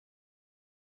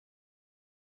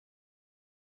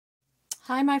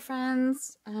Hi my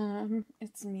friends,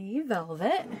 it's me,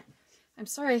 Velvet. I'm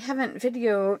sorry I haven't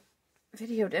videoed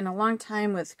in a long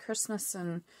time with Christmas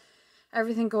and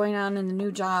everything going on in the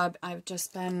new job. I've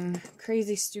just been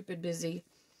crazy stupid busy.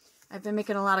 I've been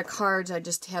making a lot of cards. I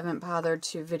just haven't bothered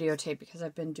to videotape because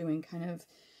I've been doing kind of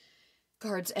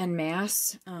cards en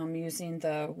masse, using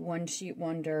the One Sheet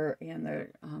Wonder and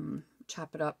the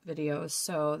Chop It Up videos,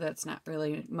 so that's not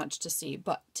really much to see.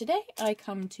 But today I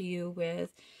come to you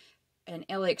with an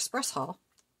AliExpress haul.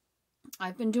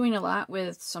 I've been doing a lot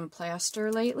with some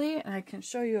plaster lately, and I can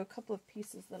show you a couple of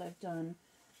pieces that I've done,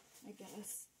 I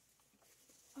guess.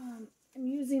 I'm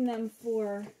using them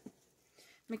for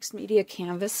mixed media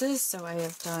canvases, so I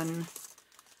have done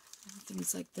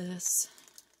things like this.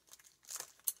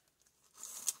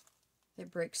 They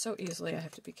break so easily, I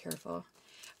have to be careful.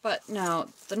 But now,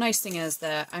 the nice thing is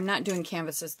that I'm not doing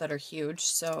canvases that are huge,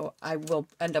 so I will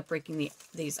end up breaking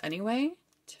these anyway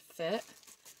to fit.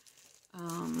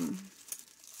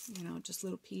 You know, just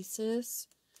little pieces.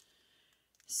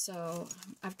 So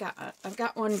I've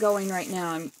got one going right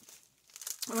now.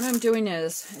 What I'm doing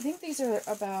is, I think these are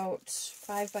about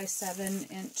 5 by 7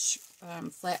 inch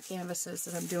flat canvases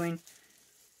that I'm doing,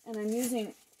 and I'm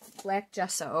using black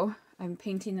gesso. I'm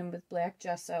painting them with black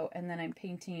gesso, and then I'm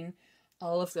painting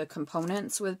all of the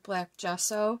components with black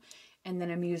gesso, and then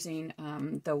I'm using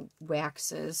the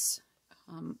waxes,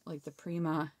 like the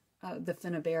Prima, the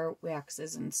Finnabair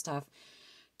waxes and stuff,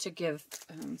 to give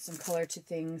some color to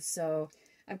things. So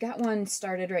I've got one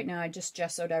started right now. I just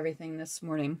gessoed everything this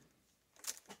morning.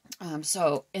 And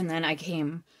then I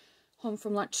came home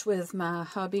from lunch with my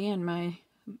hubby and my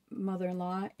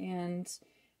mother-in-law, and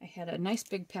I had a nice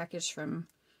big package from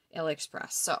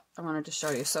AliExpress. So I wanted to show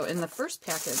you. So in the first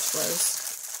package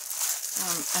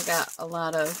was, I got a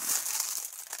lot of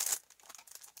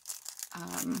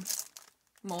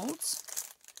molds.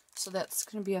 So that's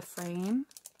going to be a frame.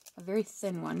 A very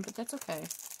thin one, but that's okay.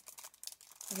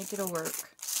 I think it'll work.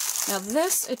 Now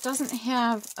this, it doesn't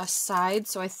have a side,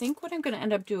 so I think what I'm going to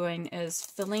end up doing is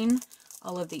filling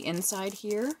all of the inside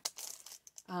here.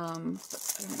 But I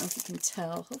don't know if you can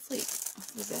tell. Hopefully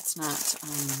that's not,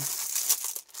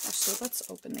 actually, let's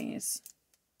open these.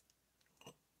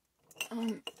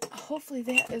 Hopefully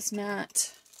that is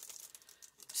not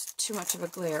too much of a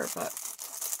glare, but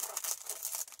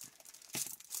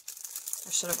I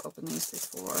should have opened these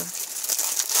before.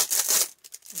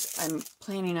 I'm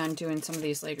planning on doing some of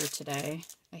these later today.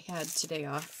 I had today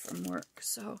off from work,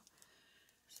 so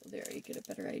there you get a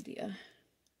better idea.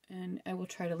 And I will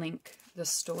try to link the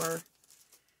store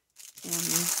in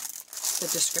the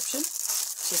description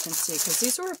so you can see, because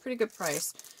these were a pretty good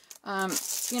price.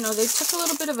 You know, they took a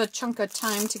little bit of a chunk of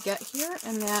time to get here,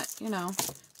 and that, you know,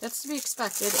 that's to be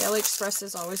expected. AliExpress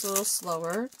is always a little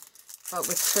slower, but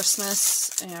with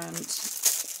Christmas and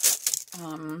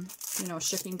you know,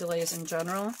 shipping delays in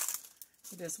general,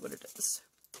 it is what it is.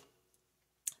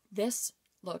 This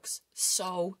looks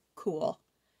so cool.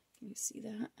 Can you see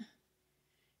that?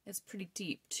 It's pretty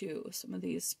deep too. Some of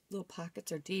these little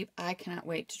pockets are deep. I cannot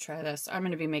wait to try this. I'm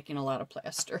going to be making a lot of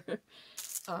plaster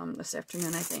this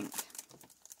afternoon, I think.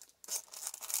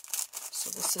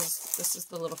 So this is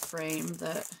the little frame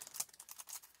that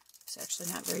is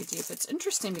actually not very deep. It's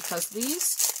interesting because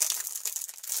these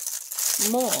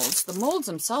molds, the molds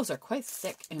themselves are quite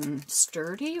thick and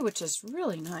sturdy, which is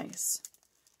really nice.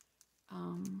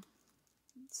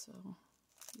 So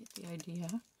you get the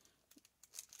idea.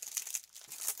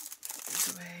 Put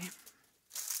these away.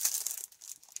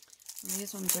 And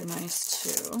these ones are nice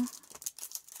too.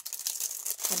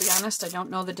 I'll be honest, I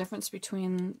don't know the difference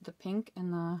between the pink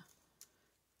and the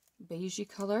beigey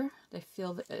color. They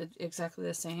feel exactly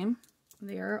the same.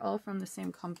 They are all from the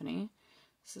same company.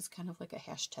 This is kind of like a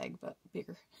hashtag, but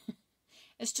bigger.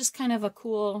 It's just kind of a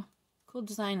cool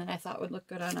design that I thought would look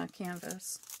good on a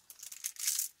canvas.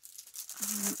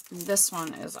 This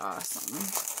one is awesome,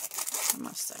 I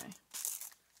must say.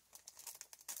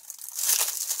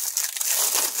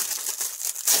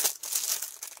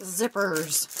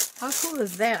 Zippers. How cool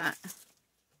is that?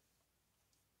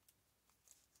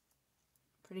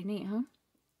 Pretty neat, huh?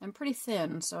 I'm pretty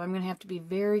thin, so I'm going to have to be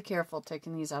very careful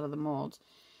taking these out of the mold.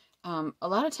 A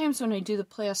lot of times when I do the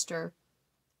plaster,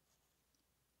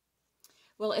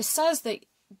 well, it says that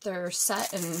they're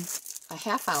set in a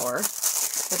half hour,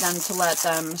 but then to let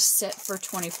them sit for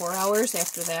 24 hours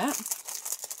after that.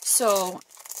 So,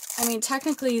 I mean,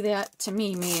 technically that to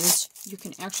me means you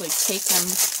can actually take them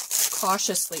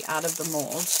cautiously out of the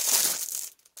mold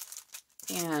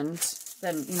and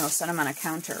then, you know, set them on a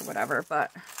counter or whatever, but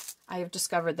I have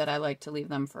discovered that I like to leave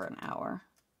them for an hour.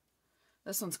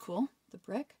 This one's cool, the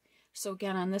brick. So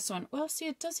again, on this one, well, see,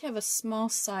 it does have a small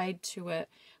side to it,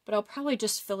 but I'll probably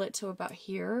just fill it to about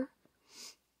here.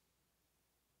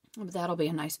 But that'll be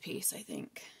a nice piece, I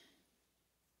think.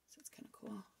 So it's kind of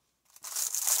cool.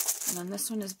 And then this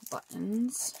one is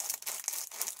buttons,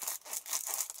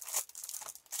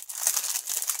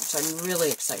 which I'm really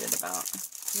excited about.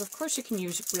 Because of course you can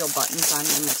use real buttons on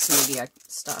your mixed media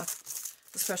stuff,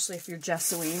 especially if you're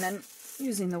gessoing and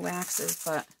using the waxes,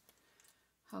 but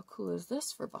how cool is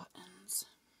this for buttons?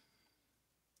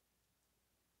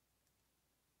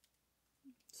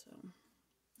 So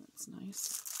that's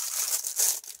nice.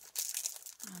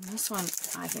 And this one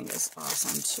I think is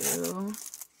awesome too.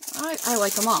 I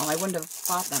like them all. I wouldn't have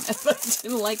bought them if I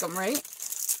didn't like them, right?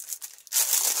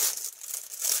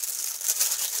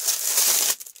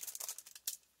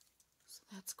 So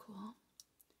that's cool.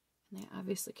 And they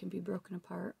obviously can be broken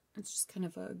apart. It's just kind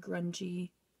of a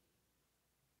grungy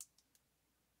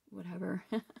whatever.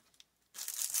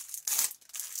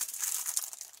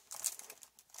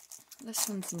 This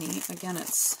one's neat. Again,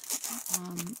 it's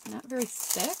not very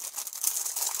thick.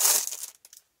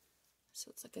 So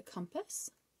it's like a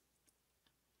compass.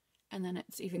 And then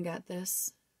it's even got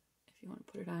this, if you want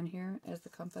to put it on here as the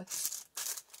compass.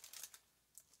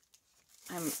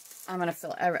 I'm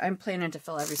planning to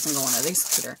fill every single one of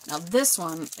these later. Now this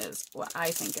one is what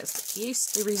I think is the piece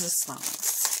de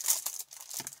resistance.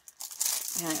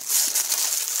 And it's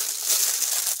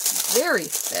very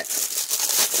thick.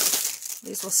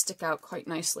 These will stick out quite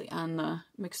nicely on the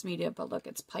mixed media, but look,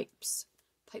 it's pipes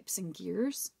and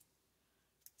gears.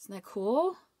 Isn't that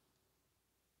cool?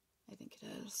 I think it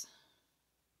is.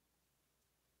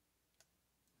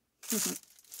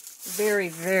 Very,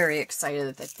 very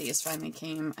excited that these finally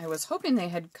came. I was hoping they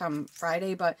had come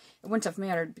Friday, but it wouldn't have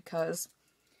mattered because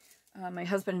my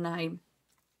husband and I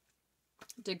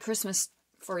did Christmas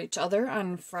for each other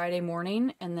on Friday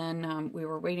morning, and then we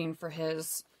were waiting for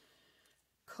his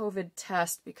COVID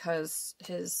test because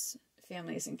his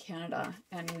family is in Canada,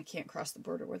 and we can't cross the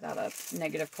border without a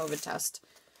negative COVID test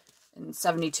in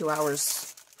 72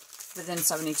 hours, within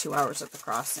 72 hours of the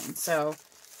crossing. So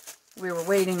we were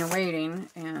waiting and waiting,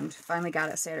 and finally got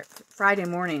it Friday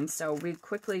morning. So we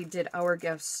quickly did our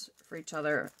gifts for each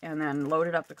other, and then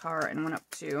loaded up the car and went up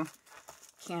to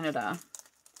Canada.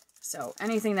 So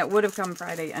anything that would have come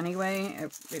Friday anyway,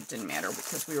 it didn't matter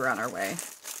because we were on our way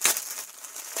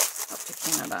up to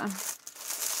Canada.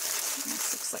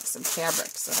 This looks like some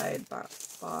fabrics that I had bought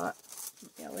from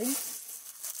Ali.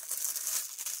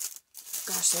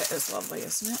 Gosh, that is lovely,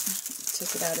 isn't it?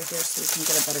 Take it out of here so you can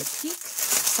get a better peek.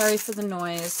 Sorry for the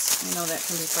noise. I know that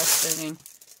can be frustrating.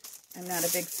 I'm not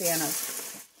a big fan of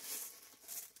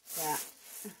that.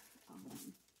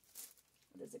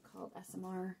 What is it called?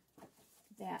 SMR?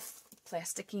 That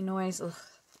plasticky noise. Ugh.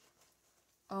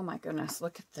 Oh my goodness,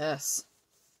 look at this.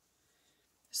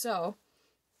 So,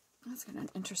 that's got an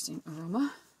interesting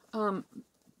aroma.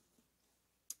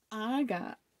 I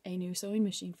got a new sewing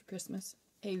machine for Christmas.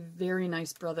 A very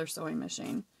nice Brother sewing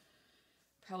machine.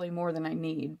 Probably more than I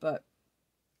need, but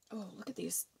oh, look at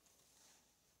these.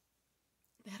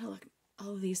 That'll look,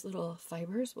 all of these little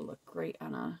fibers will look great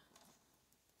on a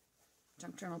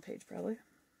junk journal page probably.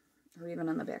 Or even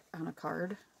on the back on a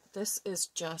card. This is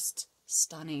just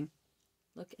stunning.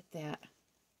 Look at that.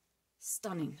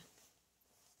 Stunning.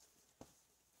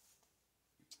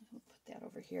 I'll put that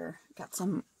over here. Got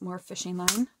some more fishing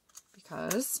line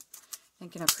because I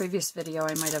think in a previous video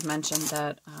I might have mentioned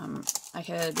that I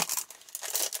had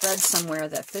read somewhere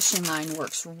that fishing line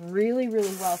works really,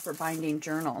 really well for binding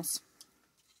journals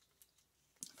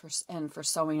and for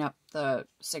sewing up the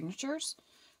signatures.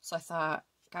 So I thought,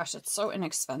 gosh, it's so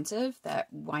inexpensive that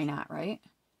why not, right?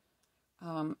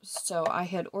 So I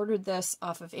had ordered this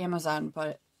off of Amazon,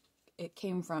 but it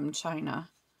came from China.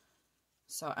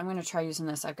 So I'm going to try using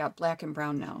this. I've got black and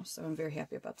brown now, so I'm very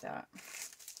happy about that.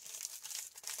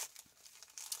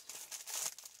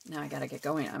 Now I got to get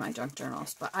going on my junk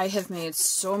journals. But I have made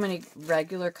so many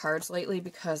regular cards lately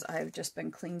because I've just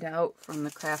been cleaned out from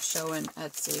the craft show in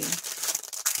Etsy.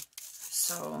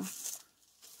 So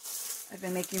I've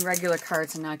been making regular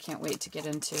cards, and now I can't wait to get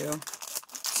into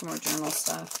some more journal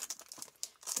stuff.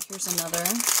 So here's another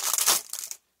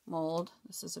mold.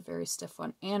 This is a very stiff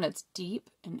one, and it's deep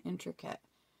and intricate,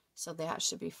 so that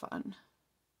should be fun.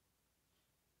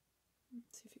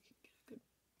 Let's see if you can get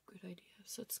a good idea.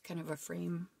 So it's kind of a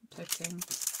frame type thing.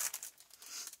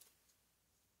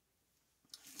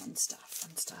 Fun stuff,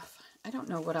 fun stuff. I don't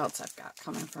know what else I've got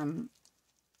coming from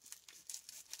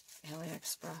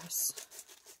AliExpress.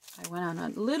 I went on a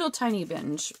little tiny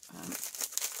binge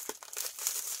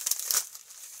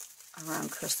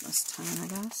around Christmas time, I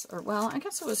guess. Or, well, I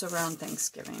guess it was around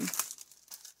Thanksgiving.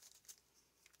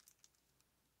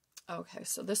 Okay,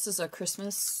 so this is a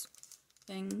Christmas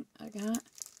thing I got.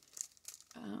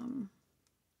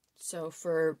 So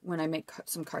for when I make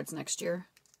some cards next year,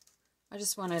 I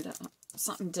just wanted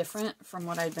something different from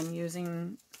what I've been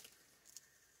using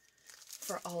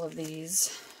for all of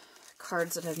these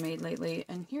cards that I've made lately.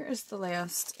 And here is the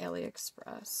last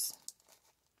AliExpress.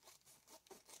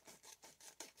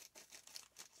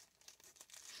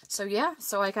 So yeah,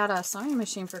 so I got a sewing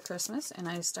machine for Christmas, and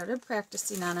I started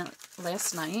practicing on it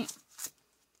last night.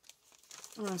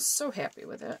 I'm so happy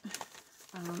with it.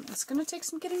 It's going to take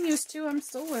some getting used to. I'm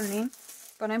still learning,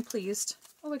 but I'm pleased.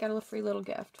 Oh, we got a free little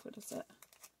gift. What is it?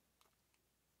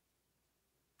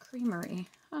 Creamery.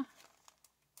 Huh.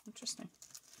 Interesting.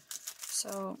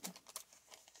 So,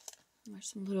 there's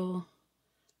some little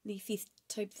leafy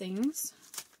type things.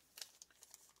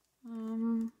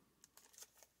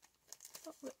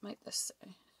 What might this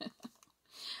say?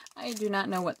 I do not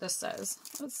know what this says.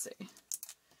 Let's see.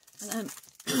 And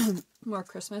then more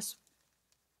Christmas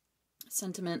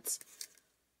sentiments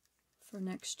for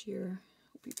next year.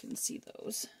 Hope you can see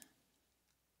those.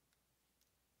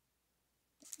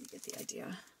 You get the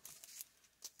idea.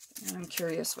 And I'm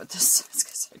curious what this says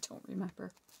because I don't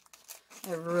remember.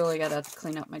 I really got to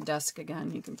clean up my desk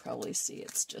again. You can probably see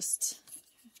it's just...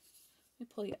 Let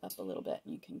me pull you up a little bit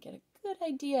and you can get a good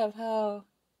idea of how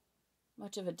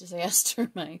much of a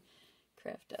disaster my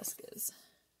craft desk is.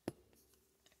 There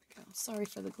we go. Sorry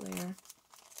for the glare.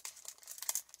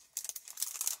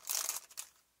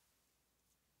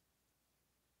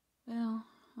 Well,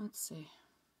 let's see.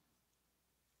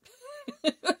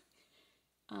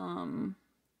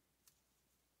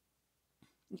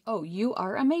 Oh, you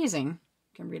are amazing.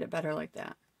 You can read it better like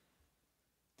that.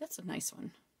 That's a nice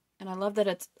one. And I love that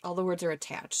it's all the words are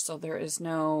attached, so there is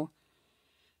no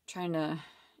trying to,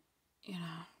 you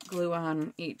know, glue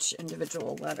on each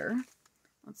individual letter.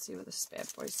 Let's see what this bad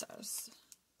boy says.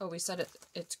 Oh, we said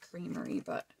it's creamery,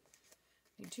 but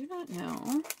I do not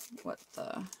know what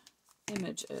the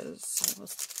image is. So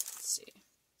let's see.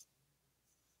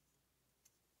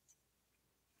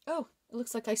 Oh, it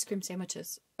looks like ice cream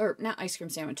sandwiches. Or not ice cream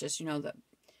sandwiches, you know, the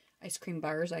ice cream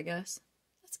bars, I guess.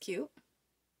 That's cute.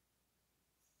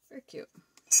 Very cute.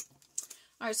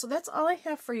 Alright, so that's all I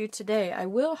have for you today. I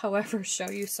will, however, show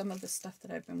you some of the stuff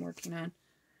that I've been working on.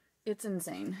 It's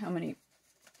insane how many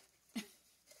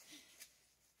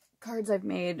cards I've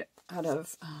made out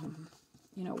of,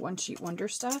 you know, one sheet wonder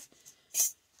stuff.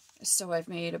 So I've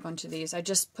made a bunch of these. I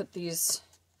just put these,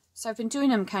 so I've been doing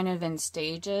them kind of in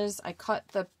stages. I cut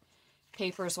the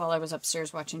papers while I was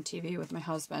upstairs watching TV with my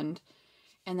husband.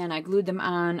 And then I glued them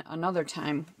on another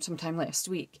time, sometime last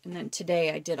week. And then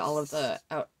today I did all of the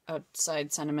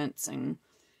outside sentiments and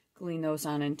gluing those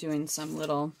on and doing some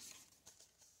little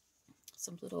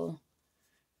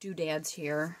doodads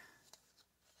here.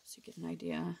 So you get an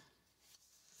idea.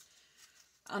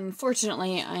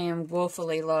 Unfortunately, I am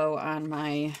woefully low on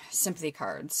my sympathy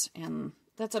cards. And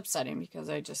that's upsetting because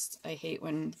I hate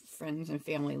when friends and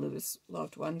family lose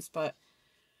loved ones, but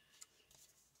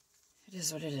it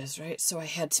is what it is, right? So I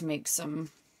had to make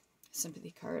some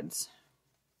sympathy cards.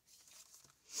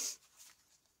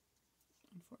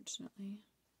 Unfortunately.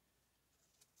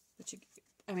 But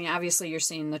I mean, obviously you're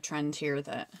seeing the trend here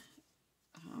that,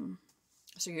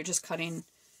 so you're just cutting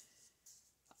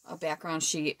a background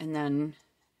sheet and then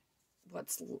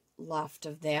what's left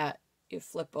of that you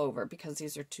flip over, because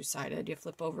these are two-sided. You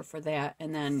flip over for that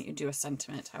and then you do a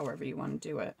sentiment however you want to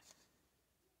do it.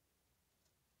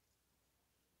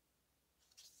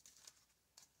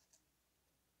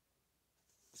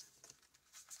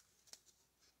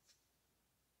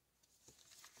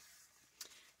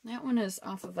 That one is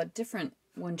off of a different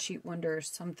One Sheet Wonder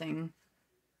something,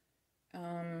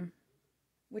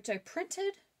 which I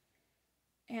printed,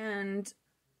 and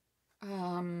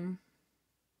I'm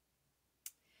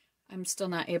still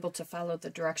not able to follow the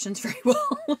directions very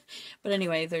well. But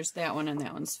anyway, there's that one, and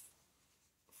that one's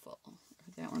full.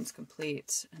 That one's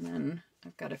complete. And then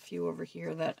I've got a few over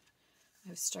here that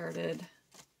I've started.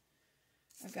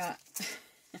 I've got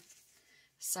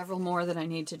several more that I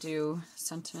need to do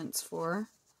sentiments for.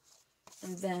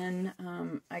 And then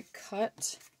I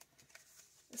cut,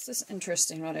 this is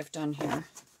interesting what I've done here.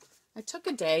 I took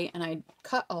a day and I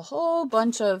cut a whole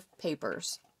bunch of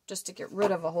papers just to get rid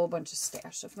of a whole bunch of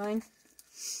stash of mine.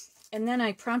 And then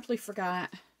I promptly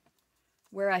forgot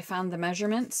where I found the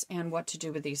measurements and what to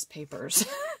do with these papers,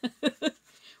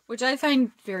 which I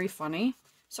find very funny.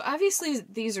 So obviously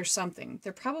these are something.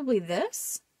 They're probably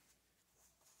this.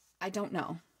 I don't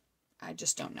know. I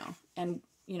just don't know. And,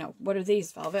 you know, what are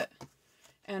these? Velvet?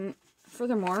 And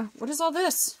furthermore, what is all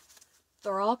this?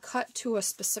 They're all cut to a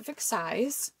specific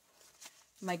size.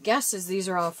 My guess is these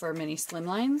are all for mini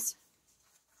slimlines,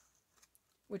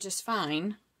 which is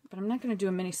fine, but I'm not going to do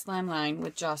a mini slimline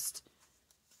with just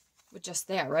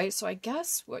that, right? So I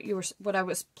guess what I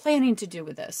was planning to do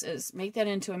with this is make that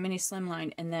into a mini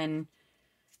slimline and then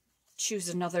choose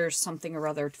another something or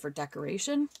other for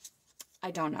decoration. I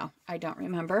don't know. I don't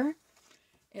remember.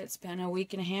 It's been a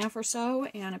week and a half or so,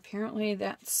 and apparently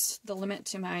that's the limit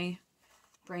to my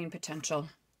brain potential.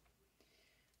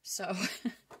 So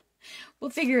we'll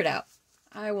figure it out.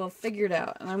 I will figure it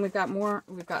out. And then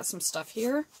we've got some stuff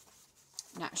here.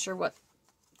 Not sure what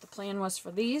the plan was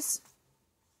for these.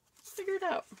 Figure it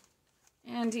out.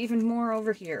 And even more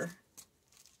over here.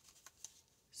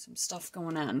 Some stuff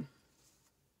going on.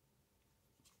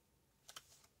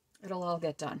 It'll all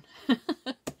get done.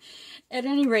 At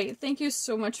any rate, thank you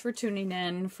so much for tuning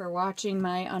in, for watching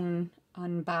my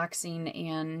unboxing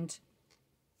and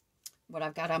what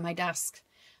I've got on my desk.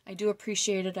 I do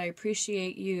appreciate it. I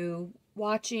appreciate you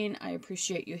watching. I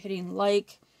appreciate you hitting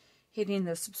like, hitting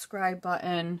the subscribe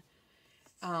button,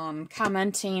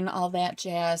 commenting, all that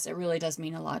jazz. It really does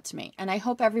mean a lot to me. And I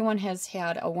hope everyone has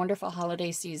had a wonderful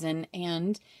holiday season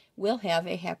and will have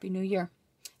a happy new year.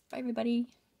 Bye, everybody.